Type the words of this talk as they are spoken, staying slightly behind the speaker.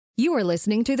You are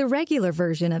listening to the regular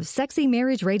version of Sexy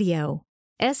Marriage Radio.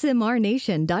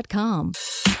 smrnation.com.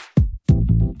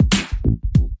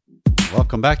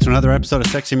 Welcome back to another episode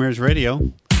of Sexy Marriage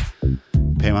Radio.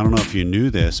 Pam, I don't know if you knew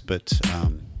this, but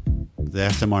the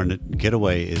SMR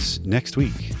Getaway is next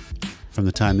week from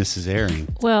the time this is airing.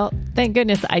 Well, thank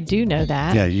goodness I do know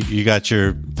that. Yeah, you got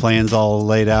your plans all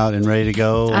laid out and ready to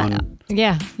go on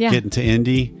getting to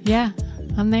Indy? Yeah,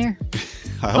 I'm there.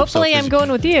 Hopefully I'm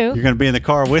going with you. You're going to be in the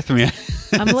car with me.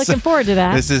 I'm looking forward to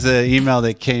that. This is an email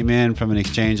that came in from an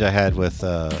exchange I had with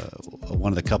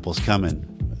one of the couples coming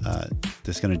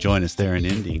that's going to join us there in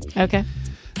Indy. Okay.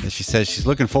 And she says she's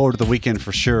looking forward to the weekend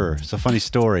for sure. It's a funny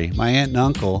story. My aunt and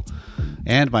uncle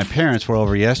and my parents were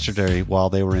over yesterday while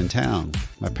they were in town.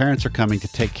 My parents are coming to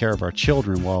take care of our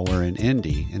children while we're in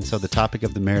Indy, and so the topic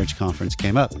of the marriage conference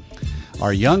came up.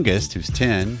 Our youngest, who's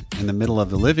 10, in the middle of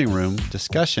the living room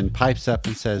discussion, pipes up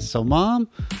and says, "So, Mom,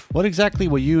 what exactly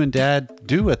will you and Dad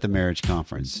do at the marriage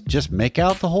conference? Just make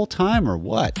out the whole time or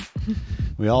what?"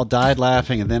 We all died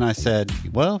laughing, and then I said,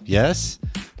 "Well, yes,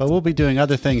 but we'll be doing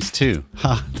other things too."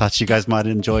 Thought you guys might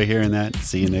enjoy hearing that.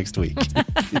 See you next week.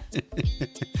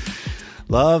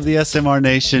 Love the SMR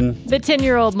Nation. The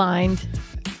 10-year-old mind.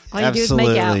 All you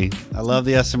Absolutely. do is make out. I love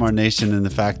the SMR Nation and the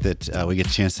fact that we get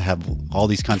a chance to have all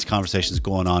these kinds of conversations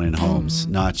going on in homes,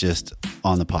 not just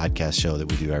on the podcast show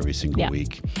that we do every single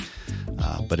week.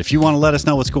 But if you want to let us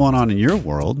know what's going on in your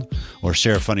world or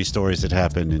share funny stories that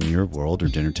happen in your world or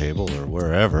dinner table or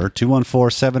wherever,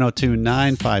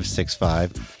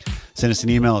 214-702-9565. Send us an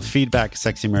email at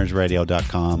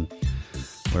feedback@sexymarriageradio.com,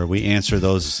 where we answer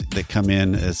those that come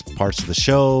in as parts of the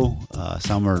show.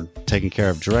 Some are taken care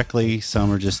of directly. Some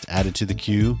are just added to the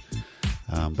queue.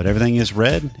 But everything is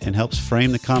read and helps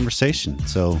frame the conversation.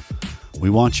 So we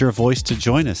want your voice to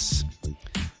join us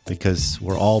because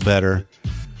we're all better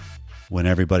when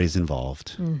everybody's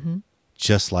involved. Mm-hmm.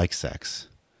 Just like sex.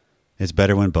 It's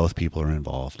better when both people are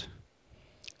involved.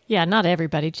 Yeah, not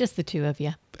everybody, just the two of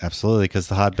you. Absolutely, because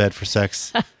the hotbed for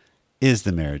sex is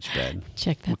the marriage bed.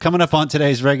 Check that. Well, coming up on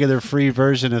today's regular free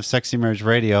version of Sexy Marriage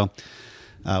Radio,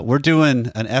 we're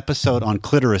doing an episode on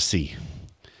clitoracy.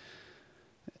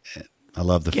 I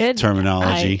love the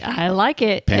terminology. I like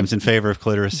it. Pam's in favor of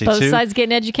clitoracy too. Both sides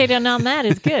getting educated on that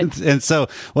is good. And so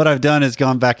what I've done is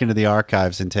gone back into the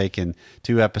archives and taken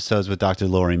 2 episodes with Dr.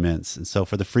 Lori Mintz. And so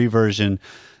for the free version,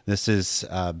 this is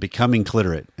Becoming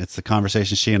Cliterate. It's the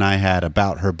conversation she and I had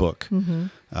about her book,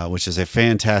 which is a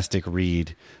fantastic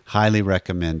read. Highly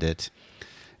recommend it.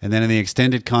 And then in the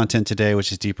extended content today,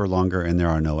 which is deeper, longer, and there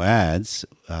are no ads,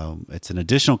 it's an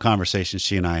additional conversation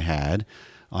she and I had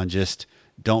on just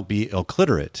don't be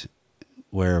illiterate,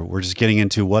 where we're just getting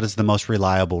into what is the most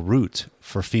reliable route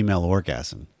for female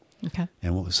orgasm. Okay.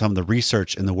 And some of the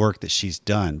research and the work that she's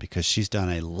done, because she's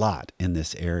done a lot in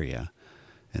this area.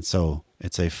 And so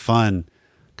it's a fun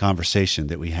conversation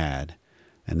that we had.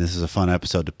 And this is a fun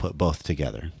episode to put both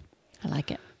together. I like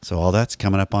it. So all that's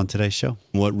coming up on today's show.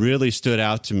 What really stood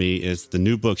out to me is the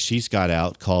new book she's got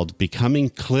out called Becoming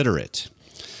Cliterate.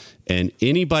 And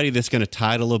anybody that's going to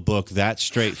title a book that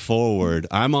straightforward,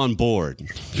 I'm on board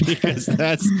because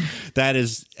that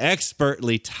is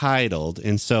expertly titled.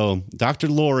 And so Dr.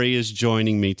 Lori is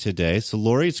joining me today. So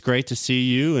Lori, it's great to see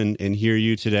you and hear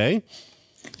you today.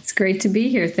 It's great to be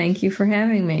here. Thank you for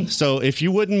having me. So if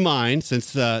you wouldn't mind, since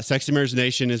Sexy Marriage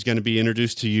Nation is going to be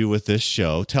introduced to you with this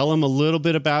show, tell them a little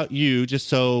bit about you just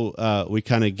so we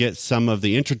kind of get some of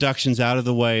the introductions out of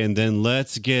the way, and then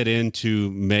let's get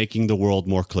into making the world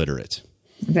more cliterate.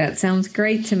 That sounds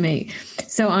great to me.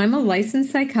 So I'm a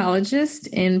licensed psychologist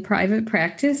in private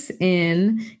practice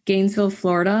in Gainesville,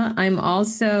 Florida. I'm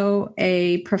also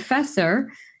a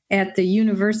professor at the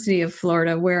University of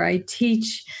Florida, where I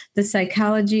teach the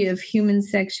psychology of human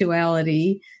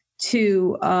sexuality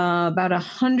to about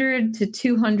 100 to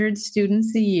 200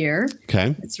 students a year.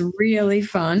 Okay. It's really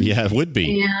fun. Yeah, it would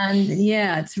be. And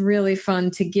yeah, it's really fun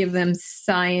to give them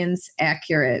science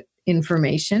accurate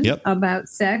information about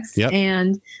sex. Yep.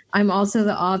 And I'm also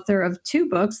the author of 2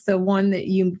 books. The one that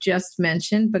you just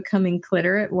mentioned, Becoming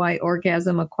Cliterate, Why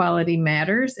Orgasm Equality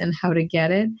Matters and How to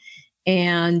Get It,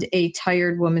 and A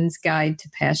Tired Woman's Guide to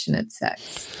Passionate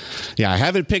Sex. Yeah, I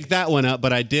haven't picked that one up,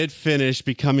 but I did finish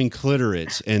Becoming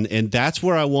Cliterate. And that's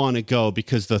where I want to go,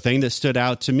 because the thing that stood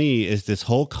out to me is this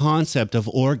whole concept of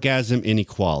orgasm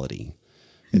inequality.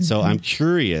 And so I'm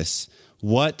curious,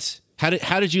 how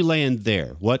did you land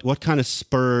there? What kind of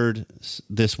spurred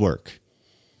this work?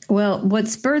 Well, what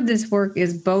spurred this work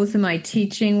is both my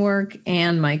teaching work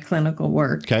and my clinical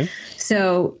work. Okay.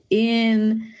 So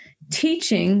in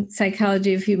teaching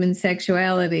psychology of human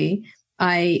sexuality,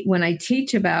 when I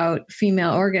teach about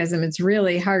female orgasm, it's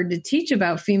really hard to teach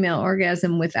about female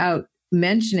orgasm without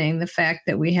mentioning the fact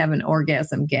that we have an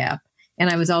orgasm gap. And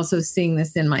I was also seeing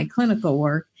this in my clinical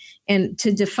work. And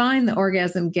to define the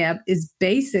orgasm gap is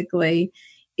basically,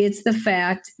 it's the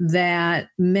fact that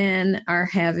men are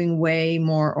having way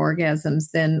more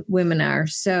orgasms than women are.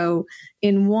 So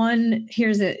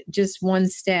here's just one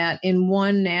stat, in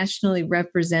one nationally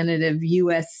representative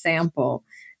U.S. sample,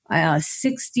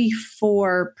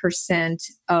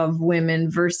 64% of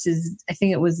women versus, I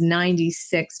think it was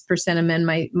 96% of men.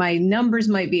 My numbers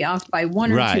might be off by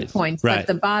 1 or 2 points, but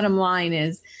the bottom line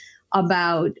is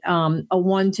about a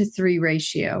 1-to-3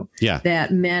 ratio,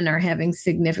 that men are having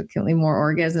significantly more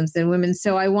orgasms than women.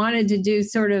 So I wanted to do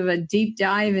sort of a deep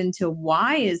dive into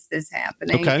why is this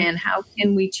happening and how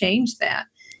can we change that?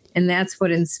 And that's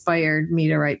what inspired me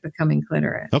to write Becoming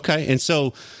Cliterate. Okay. And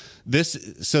so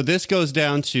this goes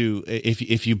down to,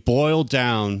 if you boil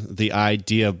down the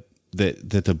idea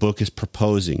that the book is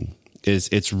proposing,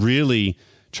 it's really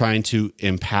trying to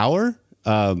empower,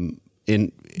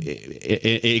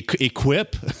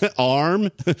 equip, arm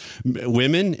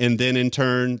women, and then in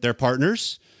turn their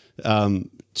partners,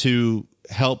 to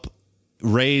help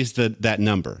raise that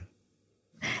number.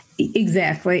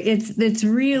 Exactly. It's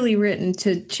really written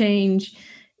to change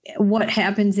what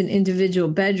happens in individual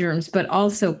bedrooms, but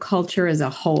also culture as a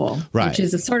whole, which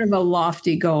is a sort of a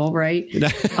lofty goal, right?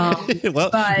 Well,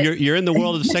 you're in the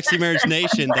world of Sexy Marriage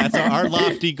Nation. That's our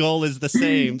lofty goal is the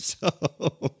same. So.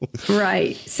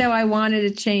 Right. So I wanted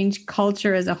to change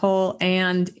culture as a whole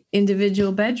and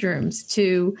individual bedrooms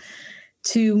to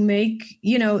make,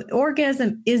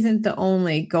 orgasm isn't the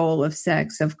only goal of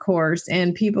sex, of course,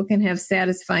 and people can have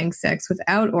satisfying sex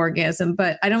without orgasm.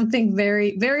 But I don't think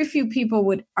very, very few people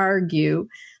would argue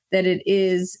that it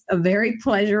is a very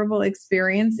pleasurable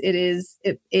experience.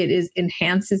 It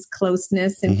enhances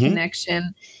closeness and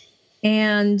connection.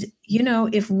 And,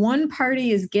 if one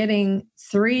party is getting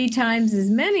 3 times as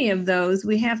many of those,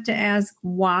 we have to ask,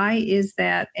 why is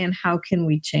that and how can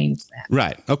we change that?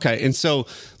 Right. Okay. And so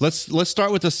let's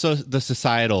start with the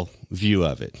societal view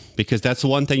of it, because that's the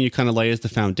one thing you kind of lay as the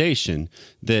foundation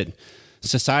that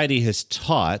society has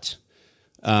taught,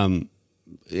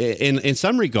 in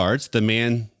some regards, the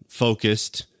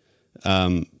man-focused,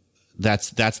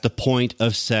 that's the point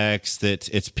of sex, that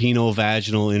it's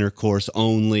penile-vaginal intercourse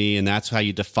only, and that's how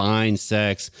you define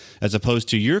sex, as opposed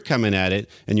to you're coming at it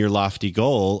and your lofty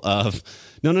goal of,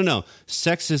 no,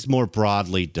 sex is more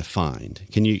broadly defined.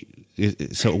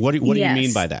 So what do you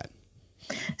mean by that?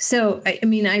 So, I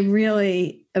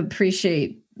really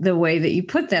appreciate the way that you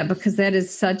put that, because that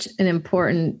is such an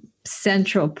important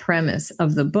central premise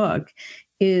of the book,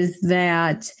 is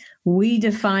that we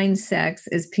define sex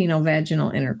as penile-vaginal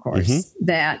intercourse,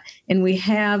 and we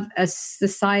have a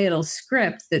societal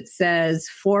script that says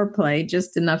foreplay,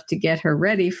 just enough to get her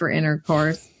ready for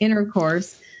intercourse,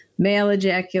 male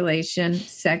ejaculation,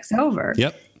 sex over.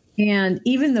 Yep. And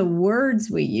even the words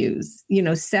we use,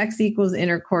 sex equals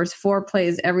intercourse, foreplay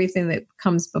is everything that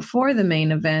comes before the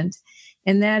main event.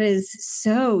 And that is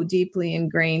so deeply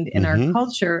ingrained in our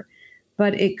culture,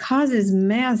 but it causes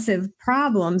massive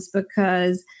problems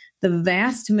because the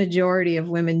vast majority of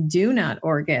women do not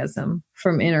orgasm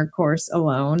from intercourse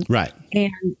alone. Right.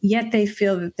 And yet they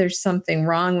feel that there's something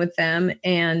wrong with them.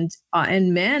 And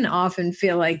men often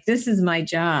feel like, this is my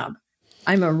job.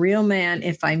 I'm a real man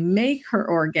if I make her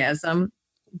orgasm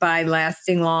by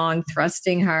lasting long,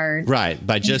 thrusting hard. Right.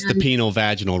 By just the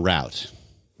penile-vaginal route.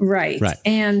 Right.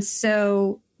 And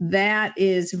so that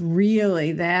is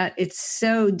really it's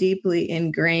so deeply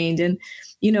ingrained. And,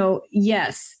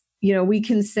 yes, we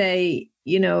can say,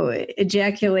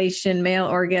 ejaculation, male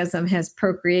orgasm has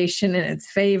procreation in its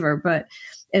favor. But,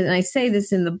 and I say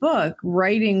this in the book,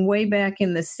 writing way back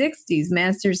in the 60s,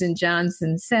 Masters and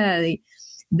Johnson said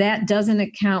that doesn't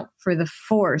account for the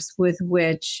force with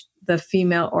which the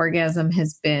female orgasm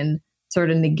has been sort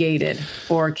of negated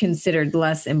or considered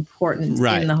less important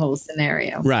in the whole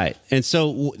scenario. Right. And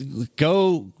so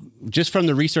go just from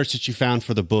the research that you found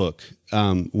for the book,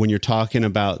 when you're talking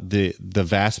about the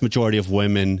vast majority of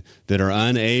women that are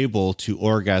unable to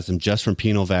orgasm just from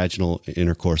penile-vaginal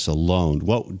intercourse alone,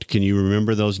 what can you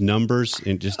remember those numbers?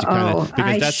 And just to kind of,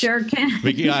 because I sure can.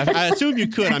 I assume you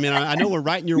could. I mean, I know we're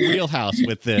right in your wheelhouse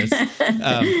with this,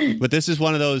 but this is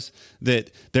one of those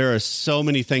that there are so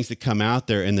many things that come out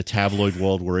there in the tabloid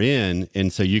world we're in,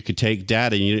 and so you could take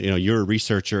data. You're a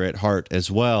researcher at heart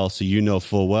as well, so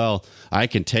full well I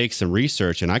can take some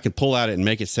research and I can pull out it and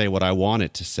make it say what I want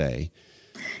it to say.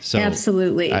 So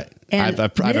absolutely. I've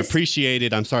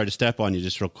appreciated, I'm sorry to step on you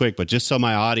just real quick, but just so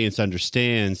my audience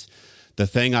understands the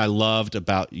thing I loved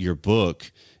about your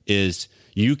book is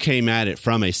you came at it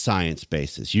from a science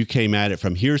basis. You came at it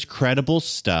from, here's credible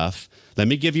stuff. Let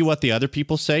me give you what the other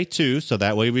people say too, so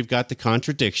that way we've got the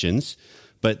contradictions.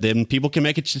 But then people can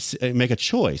make a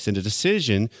choice and a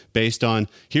decision based on,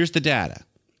 here's the data.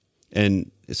 And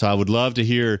so I would love to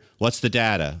hear, what's the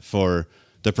data for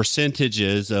the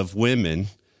percentages of women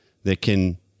that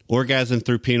can orgasm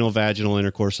through penile vaginal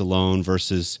intercourse alone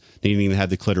versus needing to have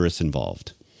the clitoris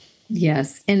involved?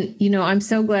 Yes. And, I'm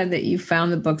so glad that you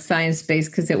found the book science-based,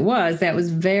 because that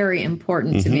was very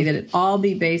important to me, that it all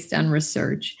be based on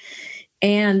research.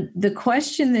 And the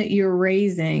question that you're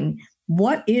raising,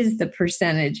 what is the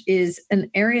percentage, is an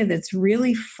area that's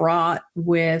really fraught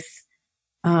with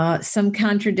some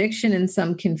contradiction and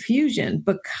some confusion,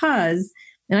 because,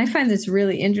 and I find this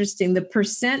really interesting, the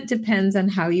percent depends on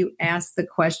how you ask the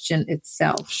question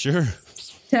itself. Sure.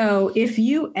 So if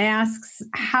you ask,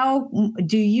 how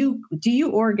do you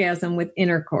orgasm with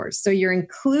intercourse? So you're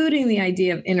including the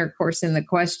idea of intercourse in the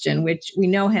question, which we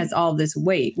know has all this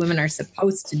weight. Women are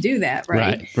supposed to do that,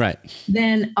 right? Right.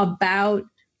 Then about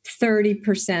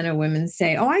 30% of women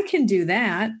say, oh, I can do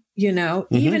that,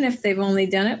 even if they've only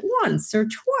done it once or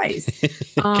twice.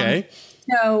 Okay.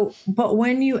 But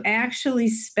when you actually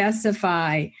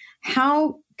specify,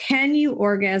 how can you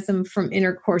orgasm from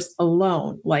intercourse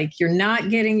alone? Like, you're not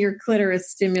getting your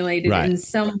clitoris stimulated in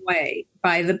some way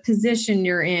by the position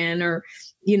you're in, or,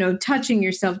 touching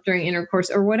yourself during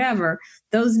intercourse or whatever,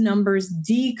 those numbers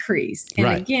decrease. And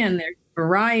again, there's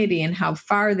variety in how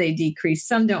far they decrease.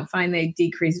 Some don't find they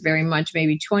decrease very much,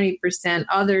 maybe 20%.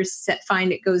 Others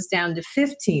find it goes down to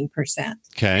 15%.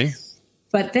 Okay.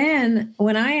 But then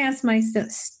when I ask my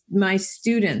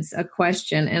students a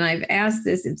question, and I've asked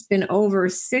this, it's been over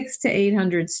 600 to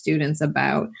 800 students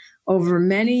about over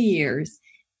many years,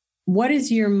 what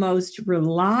is your most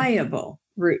reliable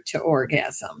route to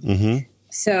orgasm? Mm-hmm.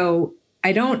 So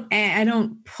I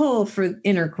don't pull for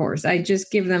intercourse. I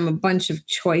just give them a bunch of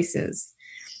choices.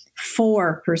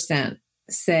 4%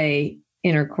 say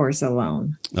intercourse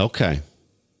alone. Okay.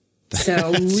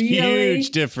 So That's really,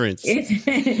 huge difference.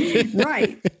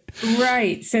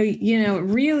 Right. So,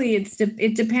 really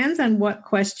it depends on what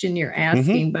question you're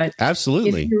asking, but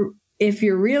absolutely. If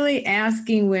you're really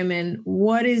asking women,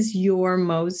 what is your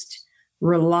most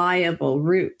reliable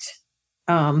route?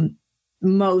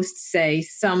 Most say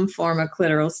some form of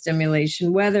clitoral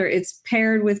stimulation, whether it's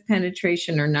paired with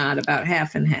penetration or not, about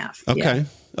half and half. Okay.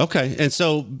 Yeah. Okay. And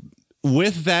so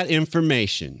with that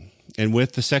information, and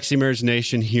with the Sexy Marriage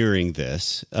Nation hearing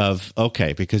this,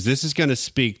 because this is going to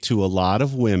speak to a lot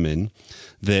of women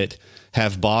that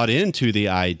have bought into the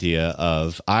idea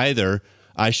of either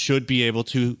I should be able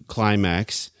to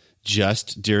climax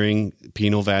just during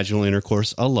penile vaginal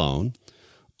intercourse alone,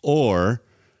 or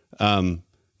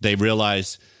they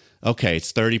realize, okay,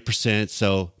 it's 30%,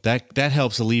 so that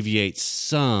helps alleviate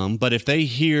some. But if they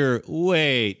hear,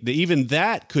 wait, even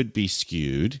that could be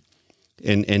skewed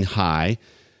and high.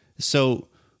 So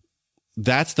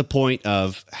that's the point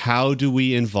of, how do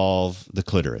we involve the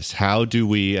clitoris? How do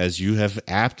we, as you have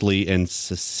aptly and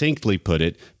succinctly put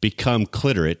it, become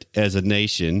clitorate as a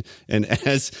nation and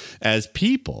as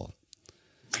people?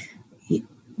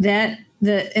 To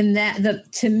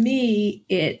me,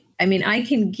 I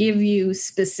can give you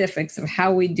specifics of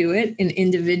how we do it in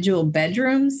individual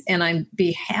bedrooms, and I'd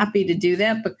be happy to do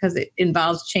that because it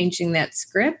involves changing that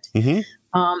script. Mm-hmm.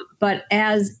 But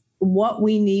as what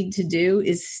we need to do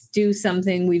is do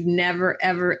something we've never,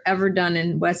 ever, ever done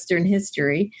in Western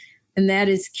history, and that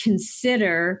is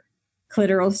consider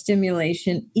clitoral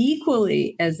stimulation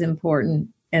equally as important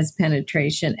as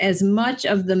penetration, as much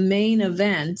of the main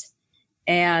event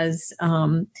as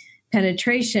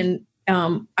penetration.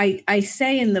 I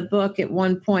say in the book at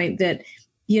one point that,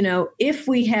 if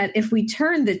we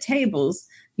turned the tables,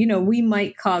 we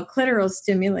might call clitoral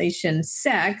stimulation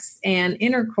sex and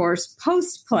intercourse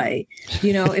post-play,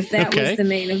 if that was the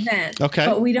main event. Okay.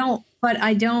 But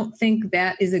I don't think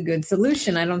that is a good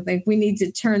solution. I don't think we need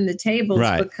to turn the tables,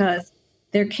 because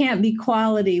there can't be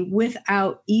quality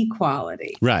without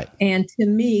equality. Right. And to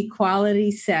me,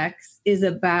 quality sex is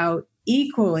about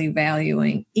equally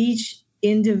valuing each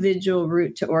individual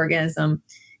route to orgasm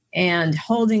and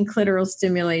holding clitoral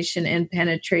stimulation and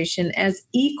penetration as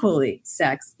equally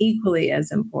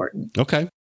as important. Okay.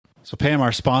 So Pam,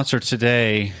 our sponsor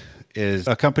today is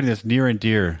a company that's near and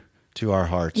dear to our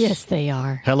hearts. Yes, they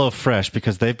are. HelloFresh,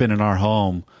 because they've been in our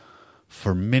home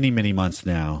for many, many months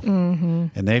now. Mm-hmm.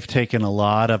 And they've taken a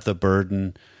lot of the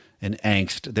burden and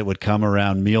angst that would come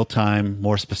around mealtime,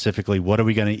 more specifically, what are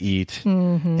we going to eat,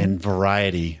 and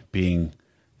variety being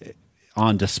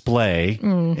on display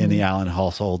in the Allen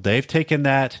household. They've taken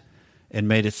that and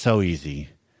made it so easy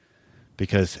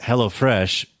because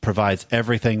HelloFresh provides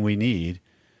everything we need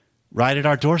right at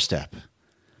our doorstep.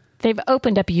 They've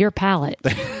opened up your palate.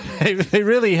 They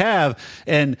really have.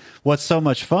 And what's so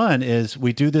much fun is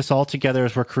we do this all together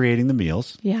as we're creating the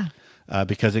meals. Yeah.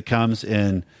 Because it comes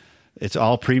in, it's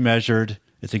all pre-measured.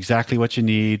 It's exactly what you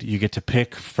need. You get to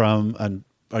pick from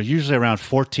usually around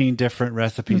 14 different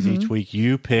recipes each week.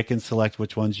 You pick and select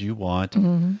which ones you want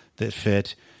that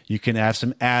fit. You can add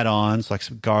some add-ons like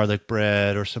some garlic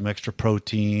bread or some extra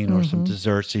protein or some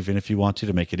desserts even if you want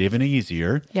to make it even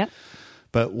easier. Yep.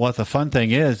 But what the fun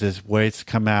thing is way it's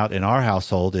come out in our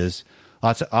household is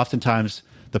oftentimes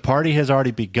the party has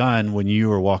already begun when you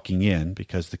are walking in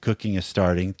because the cooking is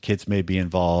starting. Kids may be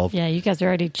involved. Yeah, you guys are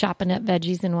already chopping up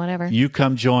veggies and whatever. You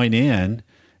come join in,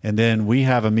 and then we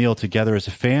have a meal together as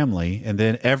a family. And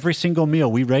then every single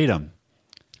meal, we rate them.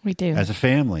 We do. As a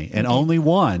family. And only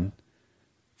one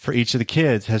for each of the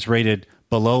kids has rated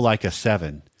below like a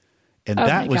 7. And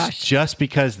that was just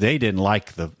because they didn't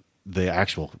like the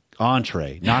actual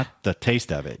entree, not the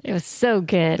taste of it. It was so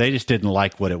good. They just didn't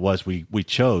like what it was we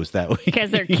chose that week.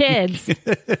 Because they're kids.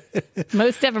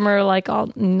 Most of them are like all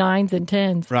 9s and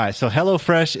 10s. Right. So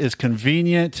HelloFresh is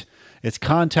convenient. It's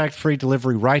contact-free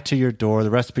delivery right to your door. The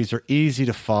recipes are easy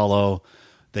to follow.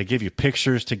 They give you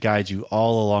pictures to guide you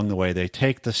all along the way. They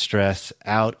take the stress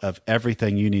out of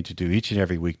everything you need to do each and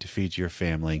every week to feed your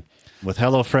family. With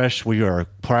HelloFresh, we are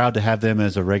proud to have them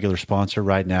as a regular sponsor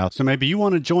right now. So maybe you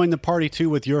want to join the party too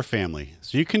with your family.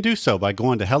 So you can do so by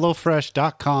going to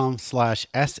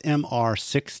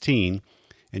HelloFresh.com/SMR16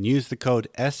 and use the code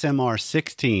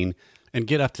SMR16 and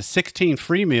get up to 16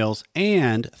 free meals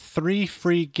and 3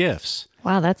 free gifts.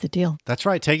 Wow, that's a deal. That's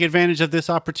right. Take advantage of this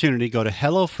opportunity. Go to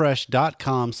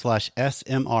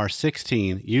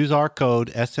HelloFresh.com/SMR16. Use our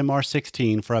code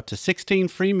SMR16 for up to 16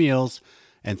 free meals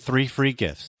and 3 free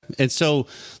gifts. And so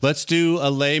let's do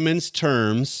a layman's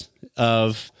terms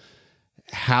of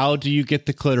how do you get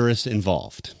the clitoris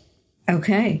involved?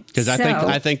 Okay. Because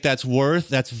I think that's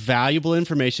valuable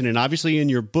information. And obviously in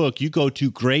your book, you go to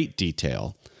great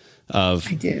detail of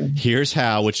here's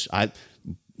how,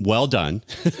 well done,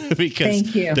 because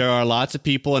Thank you. There are lots of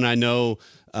people, and I know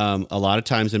a lot of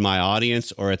times in my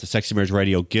audience or at the Sexy Marriage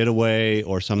Radio Getaway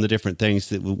or some of the different things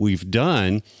that we've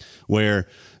done where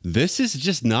this is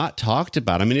just not talked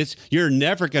about. I mean, you're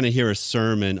never going to hear a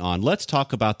sermon on let's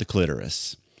talk about the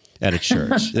clitoris at a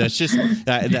church. That's just,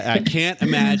 I can't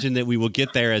imagine that we will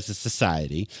get there as a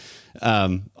society.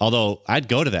 Although I'd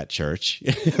go to that church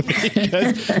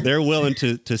because they're willing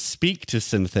to speak to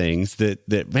some things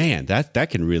that man, that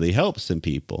can really help some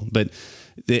people. But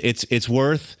it's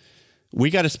worth,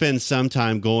 we got to spend some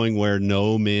time going where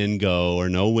no men go or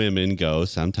no women go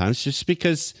sometimes just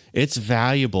because it's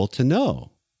valuable to know.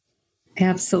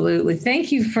 Absolutely.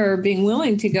 Thank you for being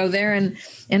willing to go there. And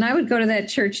I would go to that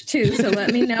church too. So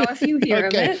let me know if you hear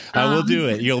of it. I will do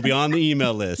it. You'll be on the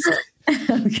email list.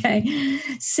 Okay.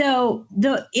 So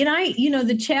the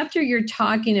chapter you're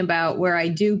talking about where I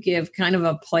do give kind of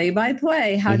a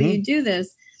play-by-play, how do you do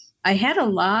this? I had a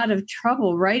lot of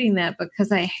trouble writing that because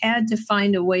I had to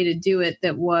find a way to do it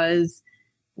that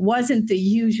wasn't the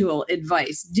usual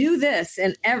advice. Do this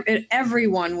and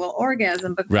everyone will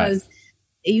orgasm, because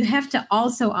you have to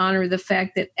also honor the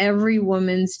fact that every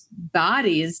woman's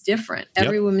body is different. Yep.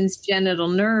 Every woman's genital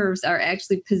nerves are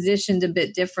actually positioned a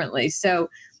bit differently. So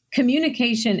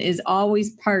communication is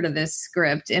always part of this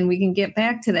script, and we can get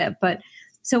back to that. But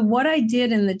so what I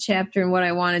did in the chapter and what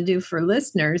I want to do for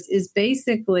listeners is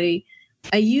basically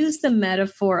I use the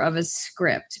metaphor of a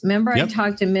script. Remember, I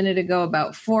talked a minute ago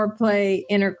about foreplay,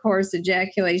 intercourse,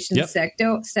 ejaculation,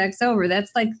 sex over.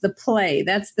 That's like the play.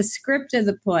 That's the script of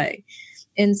the play.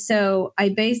 And so I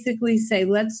basically say,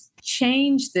 let's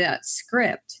change that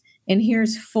script. And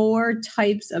here's 4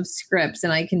 types of scripts,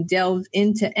 and I can delve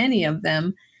into any of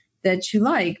them that you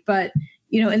like. But,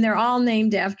 and they're all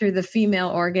named after the female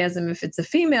orgasm if it's a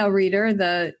female reader,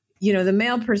 the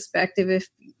male perspective if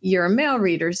you're a male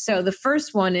reader. So the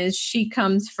first one is she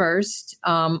comes first,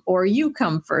 or you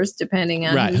come first, depending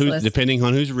on depending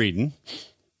on who's reading.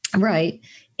 Right.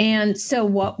 And so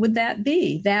what would that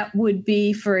be? That would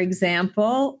be, for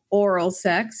example, oral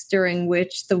sex during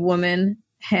which the woman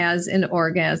has an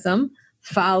orgasm,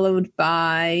 followed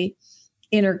by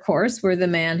intercourse where the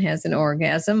man has an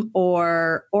orgasm,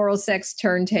 or oral sex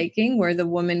turn taking where the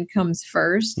woman comes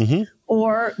first,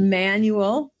 or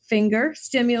manual finger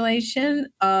stimulation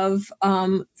of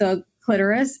the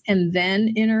clitoris and then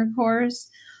intercourse,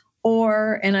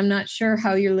 and I'm not sure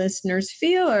how your listeners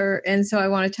feel, and so I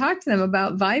want to talk to them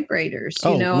about vibrators.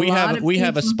 We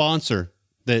have a sponsor,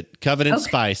 that Covenant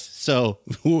Spice. So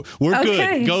we're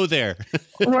good. Go there.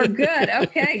 We're good.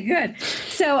 Okay, good.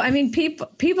 So, I mean,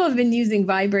 people have been using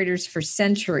vibrators for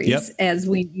centuries, as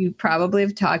you probably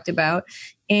have talked about.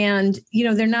 And,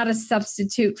 they're not a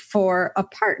substitute for a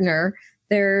partner.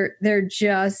 They're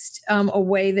just a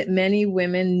way that many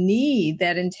women need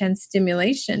that intense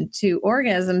stimulation to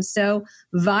orgasm. So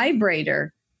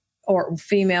vibrator or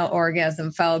female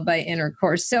orgasm followed by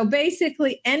intercourse. So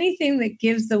basically anything that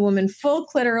gives the woman full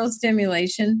clitoral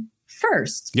stimulation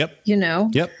first. Yep.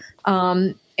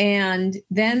 And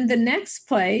then the next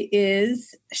play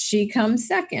is she comes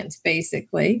second,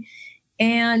 basically.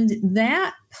 And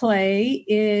that play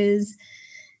is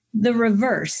the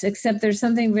reverse, except there's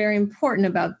something very important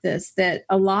about this, that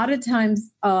a lot of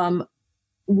times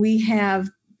we have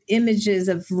images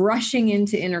of rushing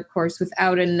into intercourse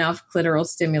without enough clitoral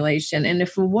stimulation. And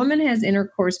if a woman has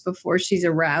intercourse before she's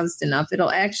aroused enough,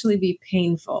 it'll actually be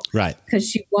painful. Right. Because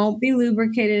she won't be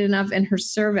lubricated enough and her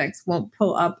cervix won't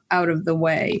pull up out of the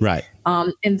way. Right.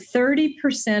 And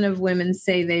 30% of women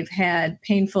say they've had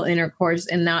painful intercourse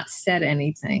and not said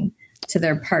anything to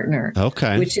their partner.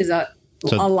 Okay. Which is a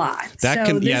lot.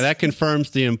 That confirms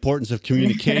the importance of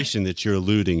communication that you're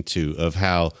alluding to, of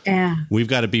how we've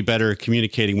got to be better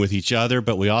communicating with each other,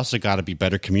 but we also got to be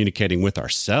better communicating with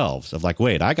ourselves of like,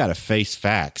 wait, I got to face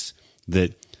facts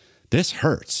that this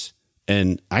hurts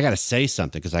and I got to say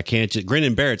something because I can't just grin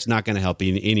and bear. It's not going to help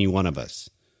any one of us.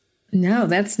 No,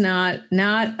 that's not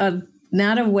a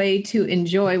way to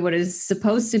enjoy what is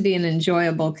supposed to be an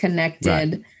enjoyable,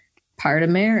 connected part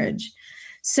of marriage.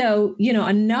 So,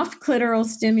 enough clitoral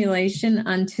stimulation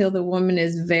until the woman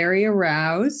is very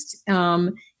aroused,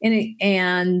 and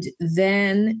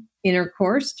then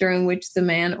intercourse during which the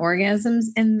man orgasms,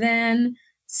 and then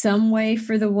some way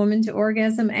for the woman to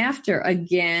orgasm after.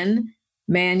 Again,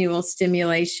 manual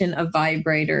stimulation, a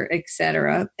vibrator,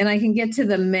 etc. And I can get to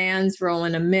the man's role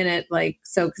in a minute,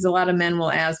 because a lot of men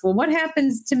will ask, well, what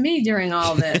happens to me during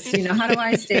all this? How do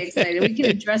I stay excited? We can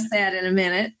address that in a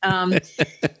minute.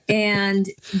 And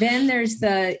then there's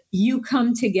you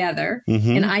come together.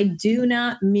 Mm-hmm. And I do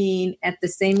not mean at the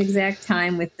same exact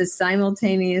time with the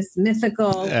simultaneous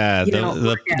mythical,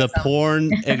 the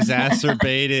porn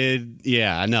exacerbated.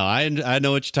 I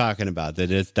know what you're talking about.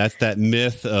 That's that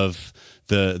myth of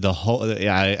the whole.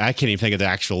 I can't even think of the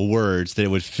actual words that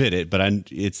would fit it, but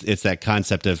it's that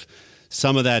concept of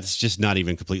some of that's just not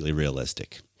even completely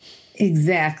realistic.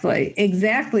 Exactly.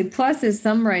 Plus, as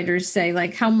some writers say,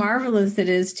 how marvelous it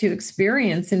is to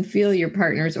experience and feel your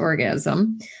partner's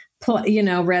orgasm,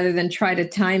 rather than try to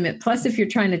time it. Plus, if you're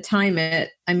trying to time it,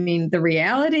 the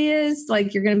reality is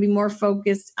you're going to be more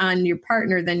focused on your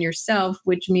partner than yourself,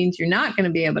 which means you're not going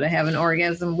to be able to have an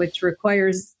orgasm, which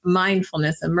requires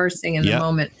mindfulness, immersing in the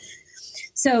moment.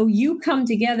 So you come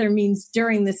together means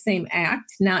during the same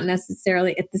act, not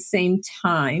necessarily at the same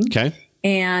time. Okay.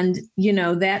 And,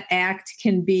 that act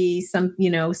can be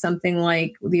something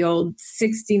like the old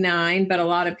 69, but a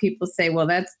lot of people say, well,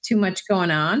 that's too much going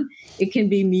on. It can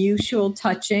be mutual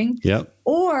touching,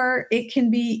 or it can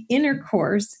be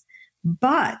intercourse,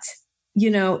 but,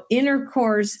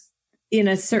 intercourse in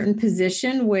a certain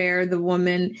position where the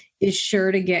woman is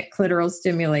sure to get clitoral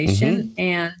stimulation. Mm-hmm.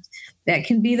 And that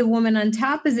can be the woman on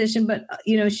top position, but,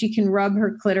 she can rub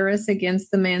her clitoris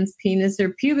against the man's penis or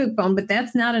pubic bone, but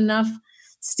that's not enough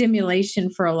stimulation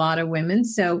for a lot of women.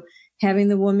 So having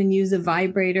the woman use a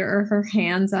vibrator or her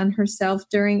hands on herself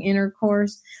during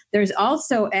intercourse. There's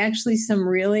also actually some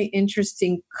really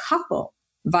interesting couple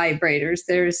vibrators.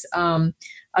 There's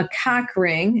a cock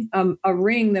ring, a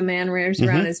ring the man wears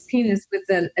around his penis with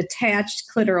an attached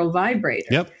clitoral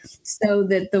vibrator, so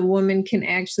that the woman can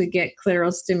actually get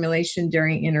clitoral stimulation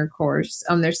during intercourse.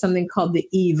 There's something called the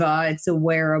Eva. It's a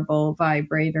wearable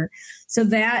vibrator. So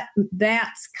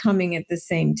that's coming at the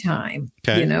same time.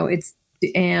 Okay.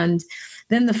 And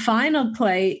then the final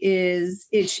play is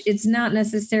it's not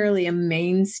necessarily a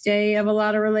mainstay of a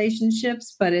lot of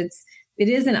relationships, but it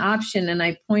is an option. And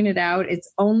I pointed out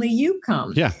it's only you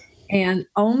come. Yeah. And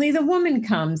only the woman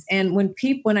comes. And when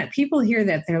people hear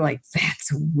that, they're like,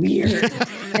 that's weird. And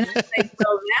I'm like,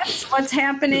 well, that's what's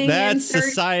happening. That's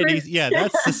society. Yeah,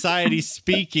 that's society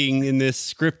speaking in this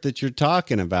script that you're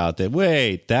talking about.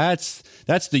 That's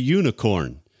the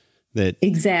unicorn.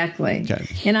 Exactly. Okay.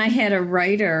 And I had a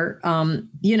writer,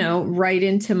 write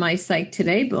into my Psych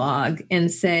Today blog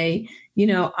and say,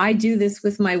 I do this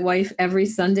with my wife every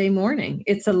Sunday morning.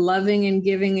 It's a loving and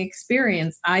giving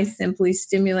experience. I simply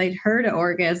stimulate her to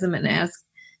orgasm and ask,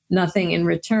 nothing in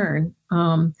return.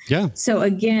 Yeah. So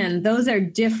again, those are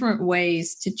different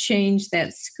ways to change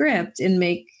that script and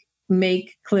make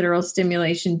clitoral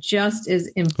stimulation just as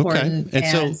important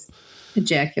as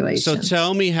ejaculation. So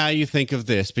tell me how you think of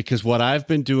this, because what I've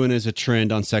been doing as a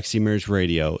trend on Sexy Marriage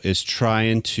Radio is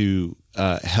trying to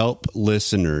help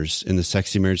listeners in the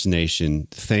Sexy Marriage Nation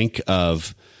think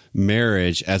of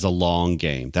marriage as a long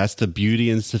game. That's the beauty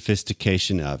and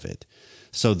sophistication of it.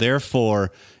 So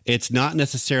therefore, it's not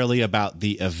necessarily about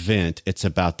the event, it's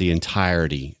about the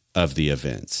entirety of the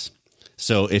events.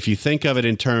 So if you think of it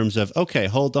in terms of, okay,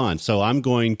 hold on. So I'm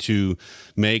going to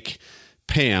make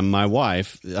Pam, my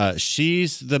wife,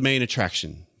 she's the main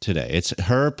attraction today. It's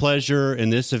her pleasure in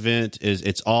this event.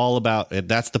 It's all about,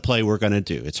 that's the play we're going to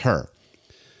do. It's her.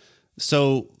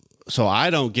 So I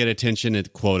don't get attention,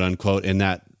 quote unquote, in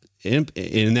that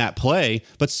play,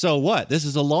 but so what? This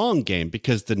is a long game,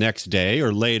 because the next day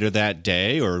or later that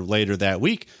day or later that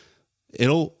week,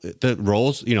 the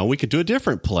roles, we could do a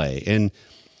different play. And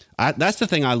that's the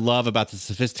thing I love about the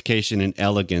sophistication and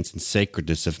elegance and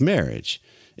sacredness of marriage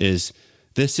is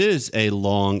this is a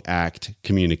long act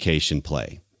communication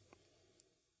play.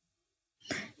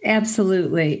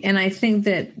 Absolutely. And I think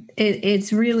that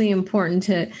it's really important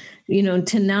to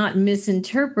not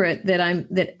misinterpret that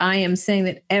I am saying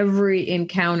that every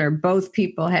encounter, both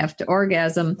people have to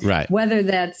orgasm, right? Whether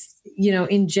that's,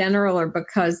 in general or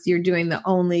because you're doing the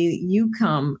only you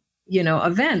come,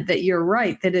 event. That you're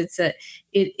right, that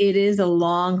it is a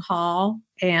long haul,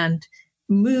 and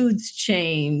moods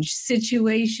change,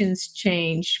 situations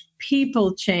change,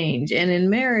 people change. And in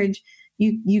marriage,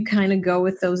 you kind of go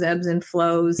with those ebbs and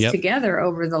flows together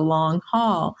over the long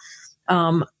haul.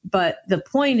 But the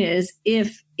point is,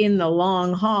 if in the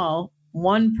long haul,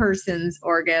 one person's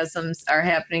orgasms are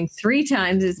happening 3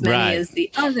 times as many as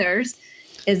the others,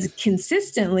 as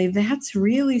consistently, that's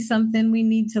really something we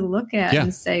need to look at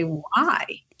and say, why?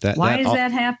 Why is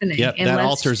that happening? Yep, and that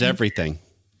alters everything.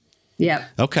 Yep.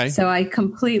 Okay. So I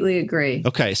completely agree.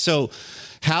 Okay. So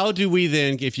how do we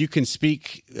then, if you can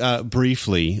speak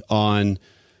briefly on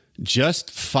just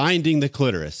finding the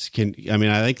clitoris,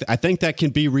 I think that can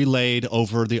be relayed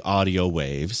over the audio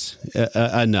waves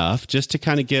enough, just to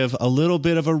kind of give a little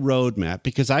bit of a roadmap,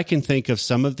 because I can think of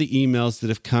some of the emails that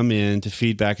have come in to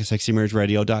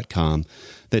feedback@sexymarriageradio.com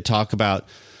that talk about,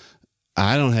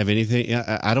 I don't have anything.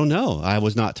 I don't know. I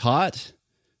was not taught,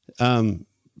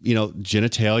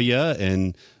 genitalia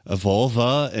and a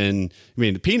vulva, and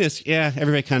the penis. Yeah.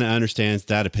 Everybody kind of understands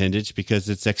that appendage because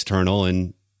it's external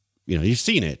and, you've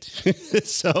seen it.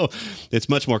 So it's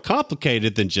much more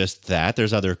complicated than just that.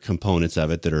 There's other components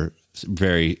of it that are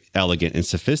very elegant and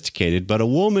sophisticated, but a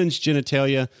woman's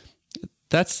genitalia,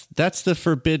 that's the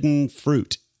forbidden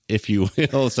fruit, if you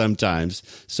will, sometimes.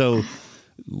 So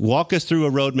walk us through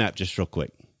a roadmap just real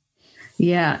quick.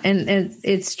 Yeah. And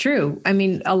it's true.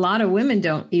 A lot of women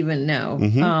don't even know.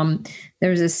 Mm-hmm.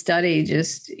 There's a study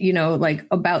like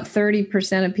about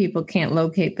 30% of people can't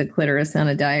locate the clitoris on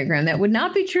a diagram. That would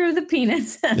not be true of the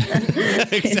penis.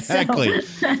 Exactly.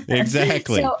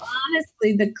 Exactly. So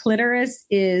honestly, the clitoris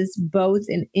is both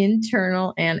an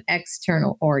internal and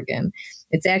external organ.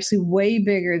 It's actually way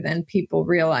bigger than people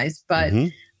realize, but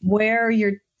where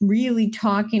you're really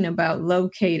talking about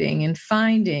locating and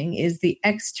finding is the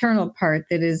external part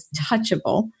that is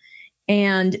touchable.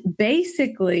 And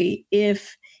basically,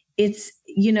 if it's,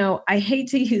 I hate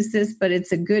to use this, but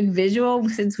it's a good visual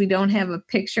since we don't have a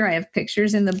picture. I have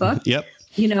pictures in the book. Yep.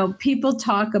 People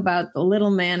talk about the little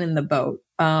man in the boat.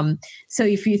 So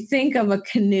if you think of a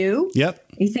canoe,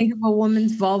 you think of a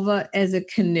woman's vulva as a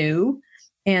canoe,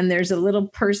 and there's a little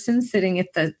person sitting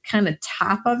at the kind of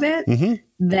top of it,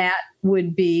 that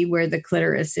would be where the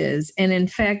clitoris is. And in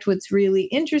fact, what's really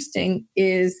interesting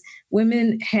is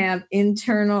women have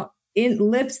internal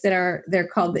lips they're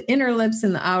called the inner lips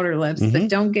and the outer lips, but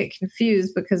don't get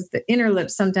confused, because the inner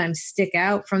lips sometimes stick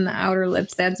out from the outer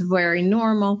lips. That's very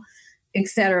normal,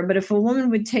 etc. But if a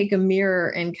woman would take a mirror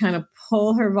and kind of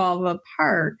pull her vulva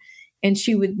apart, and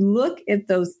she would look at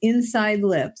those inside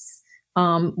lips,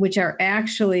 which are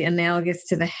actually analogous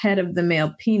to the head of the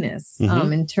male penis,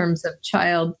 in terms of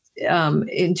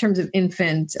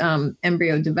infant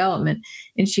embryo development.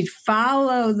 And she'd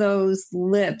follow those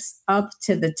lips up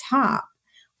to the top.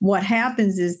 What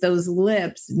happens is those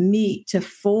lips meet to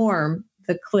form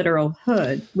the clitoral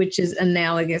hood, which is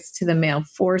analogous to the male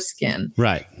foreskin.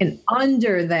 Right. And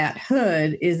under that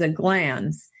hood is a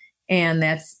glans. And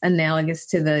that's analogous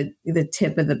to the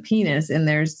tip of the penis. And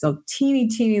there's a teeny,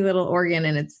 teeny little organ.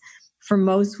 And it's, for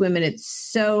most women, it's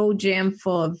so jam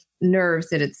full of nerves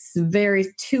that it's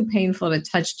too painful to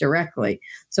touch directly.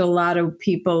 So a lot of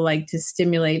people like to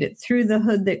stimulate it through the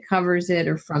hood that covers it,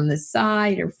 or from the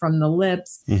side, or from the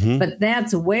lips. But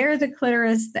that's where the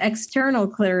clitoris, the external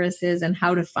clitoris, is, and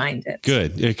how to find it.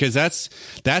 Good, because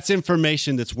that's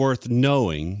information that's worth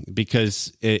knowing,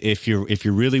 because if you're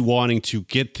really wanting to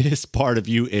get this part of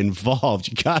you involved,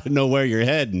 you got to know where you're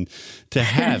heading to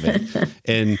have it.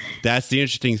 And that's the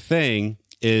interesting thing,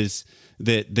 is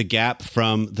that the gap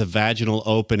from the vaginal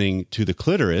opening to the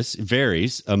clitoris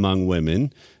varies among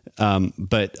women.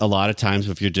 But a lot of times,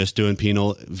 if you're just doing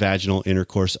penile vaginal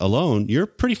intercourse alone, you're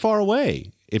pretty far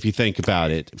away, if you think about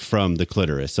it, from the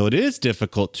clitoris. So it is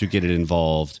difficult to get it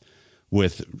involved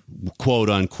with quote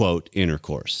unquote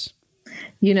intercourse.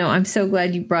 I'm so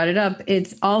glad you brought it up.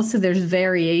 It's also, there's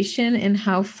variation in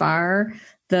how far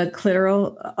the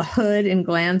clitoral hood and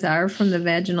glands are from the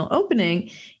vaginal opening.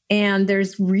 And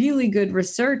there's really good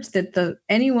research that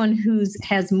anyone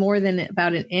has more than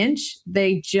about an inch,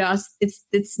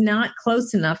 it's not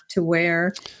close enough to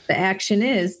where the action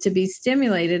is to be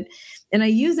stimulated. And I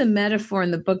use a metaphor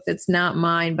in the book that's not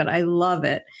mine, but I love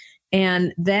it.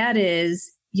 And that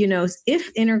is,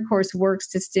 if intercourse works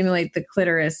to stimulate the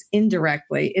clitoris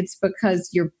indirectly, it's because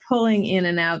you're pulling in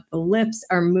and out. The lips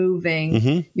are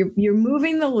moving. You're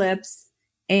moving the lips,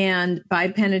 and by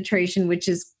penetration, which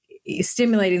is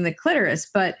stimulating the clitoris.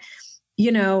 But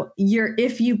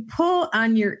if you pull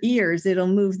on your ears, it'll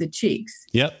move the cheeks.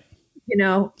 Yep.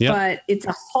 But it's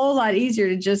a whole lot easier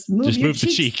to just move the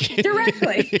cheek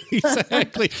directly.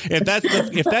 Exactly.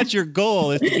 If that's your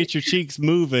goal, is to get your cheeks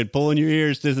moving, pulling your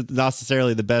ears isn't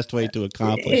necessarily the best way to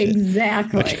accomplish it.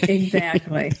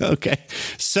 Exactly. Okay.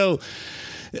 So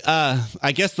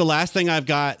I guess the last thing I've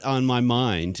got on my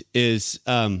mind is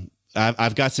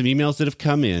I've got some emails that have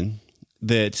come in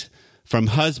from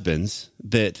husbands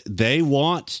that they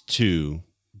want to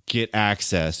get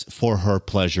access for her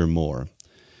pleasure more.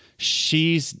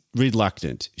 She's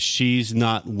reluctant. She's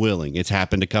not willing. It's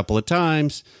happened a couple of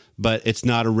times, but it's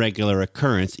not a regular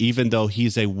occurrence, even though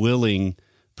he's a willing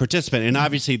participant. And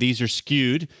obviously these are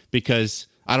skewed, because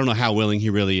I don't know how willing he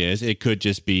really is. It could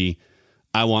just be,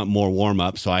 I want more warm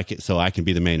up so I can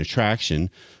be the main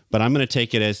attraction. But I'm going to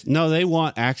take it as, no, they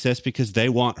want access because they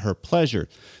want her pleasure.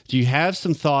 Do you have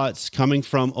some thoughts coming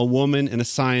from a woman and a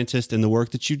scientist in the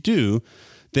work that you do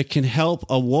that can help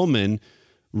a woman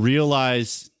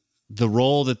realize the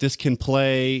role that this can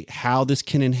play, how this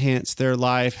can enhance their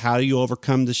life? How do you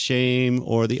overcome the shame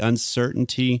or the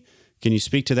uncertainty? Can you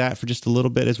speak to that for just a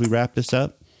little bit as we wrap this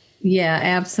up? Yeah,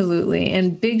 absolutely.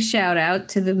 And big shout out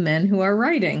to the men who are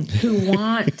writing, who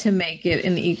want to make it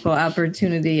an equal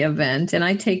opportunity event. And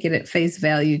I take it at face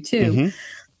value too.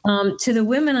 To the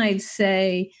women, I'd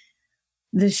say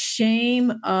the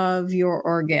shame of your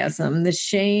orgasm, the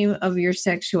shame of your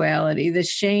sexuality, the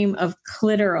shame of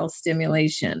clitoral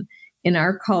stimulation in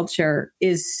our culture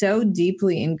is so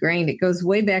deeply ingrained. It goes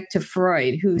way back to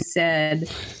Freud, who said,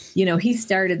 he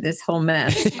started this whole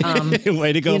mess.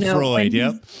 Way to go, Freud.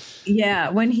 Yep. Yeah.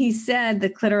 When he said the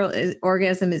clitoral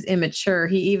orgasm is immature,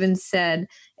 he even said,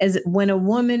 as when a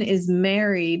woman is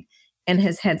married and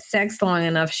has had sex long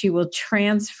enough, she will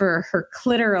transfer her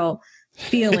clitoral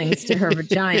feelings to her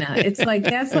vagina. It's like,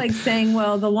 that's like saying,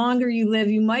 well, the longer you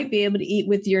live, you might be able to eat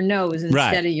with your nose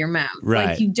instead of your mouth. Right.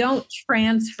 Like, you don't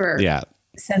transfer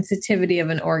sensitivity of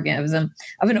an organ.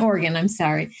 I'm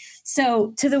sorry.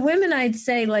 So to the women, I'd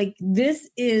say, like, this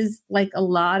is like a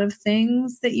lot of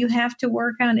things that you have to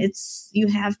work on. It's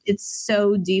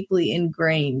so deeply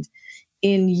ingrained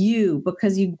in you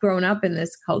because you've grown up in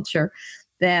this culture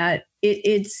that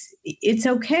it's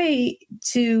okay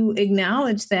to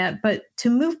acknowledge that, but to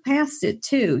move past it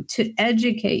too, to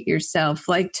educate yourself,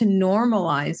 like to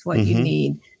normalize what you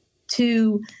need,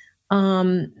 to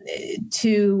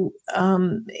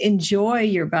enjoy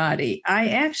your body. I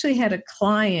actually had a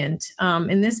client,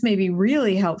 and this may be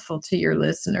really helpful to your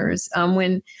listeners,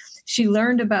 when she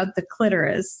learned about the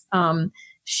clitoris,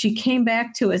 she came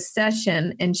back to a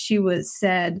session and she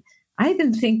said, I've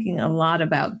been thinking a lot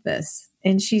about this.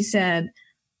 And she said,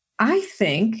 I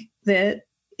think that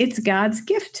it's God's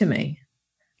gift to me.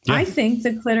 Yeah. I think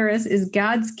the clitoris is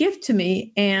God's gift to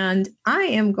me, and I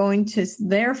am going to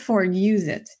therefore use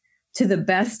it to the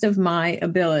best of my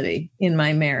ability in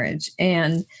my marriage.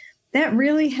 And that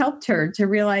really helped her to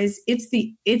realize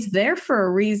it's there for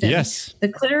a reason. Yes. The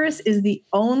clitoris is the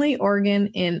only organ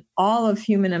in all of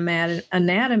human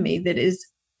anatomy that is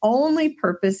only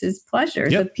purpose is pleasure.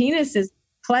 Yep. The penis is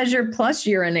pleasure plus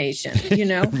urination,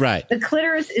 Right. The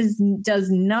clitoris does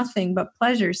nothing but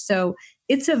pleasure. So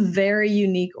it's a very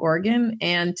unique organ,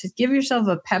 and to give yourself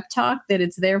a pep talk that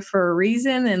it's there for a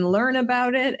reason and learn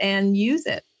about it and use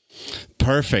it.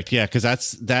 Perfect. Yeah. Cause I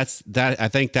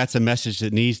think that's a message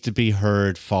that needs to be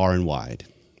heard far and wide.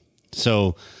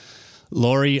 So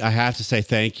Lori, I have to say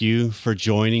thank you for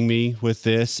joining me with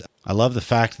this. I love the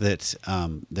fact that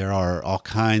there are all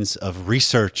kinds of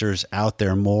researchers out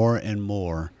there more and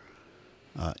more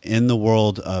in the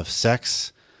world of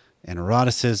sex and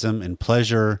eroticism and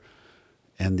pleasure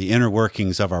and the inner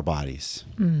workings of our bodies.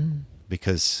 Mm-hmm.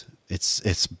 Because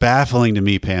it's baffling to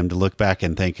me, Pam, to look back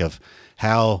and think of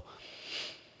how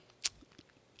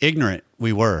ignorant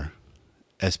we were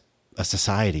as a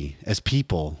society, as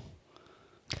people.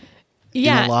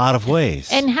 Yeah, in a lot of ways.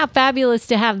 And how fabulous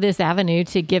to have this avenue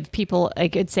to give people a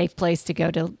good, safe place to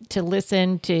go to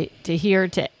listen, to hear,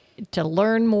 to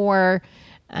learn more,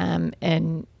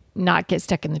 and not get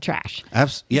stuck in the trash.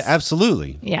 Yeah,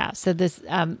 absolutely. Yeah. So this,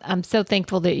 I'm so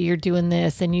thankful that you're doing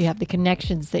this and you have the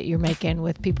connections that you're making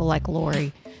with people like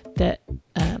Lori that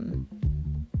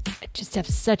just have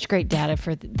such great data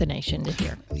for the nation to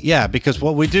hear. Yeah, because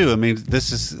what we do, I mean,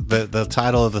 this is the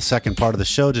title of the second part of the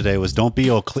show today was "Don't Be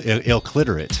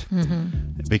Ill-Cliterate,"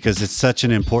 because it's such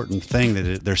an important thing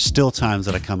that there's still times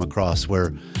that I come across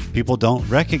where people don't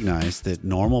recognize that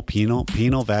normal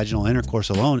penile vaginal intercourse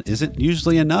alone isn't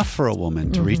usually enough for a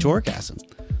woman to reach orgasm.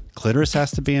 Clitoris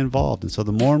has to be involved. And so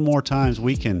the more and more times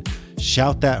we can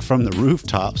shout that from the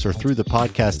rooftops or through the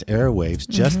podcast airwaves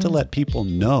just to let people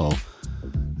know,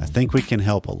 I think we can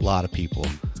help a lot of people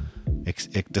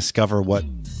discover what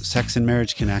sex and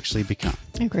marriage can actually become.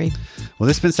 Agreed. Well,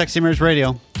 this has been Sexy Marriage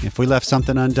Radio. If we left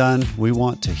something undone, we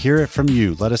want to hear it from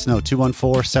you. Let us know,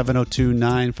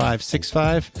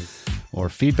 214-702-9565 or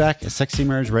feedback at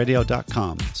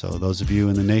sexymarriageradio.com. So those of you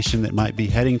in the nation that might be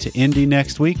heading to Indy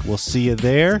next week, we'll see you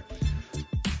there.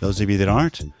 Those of you that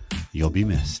aren't, you'll be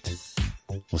missed.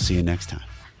 We'll see you next time.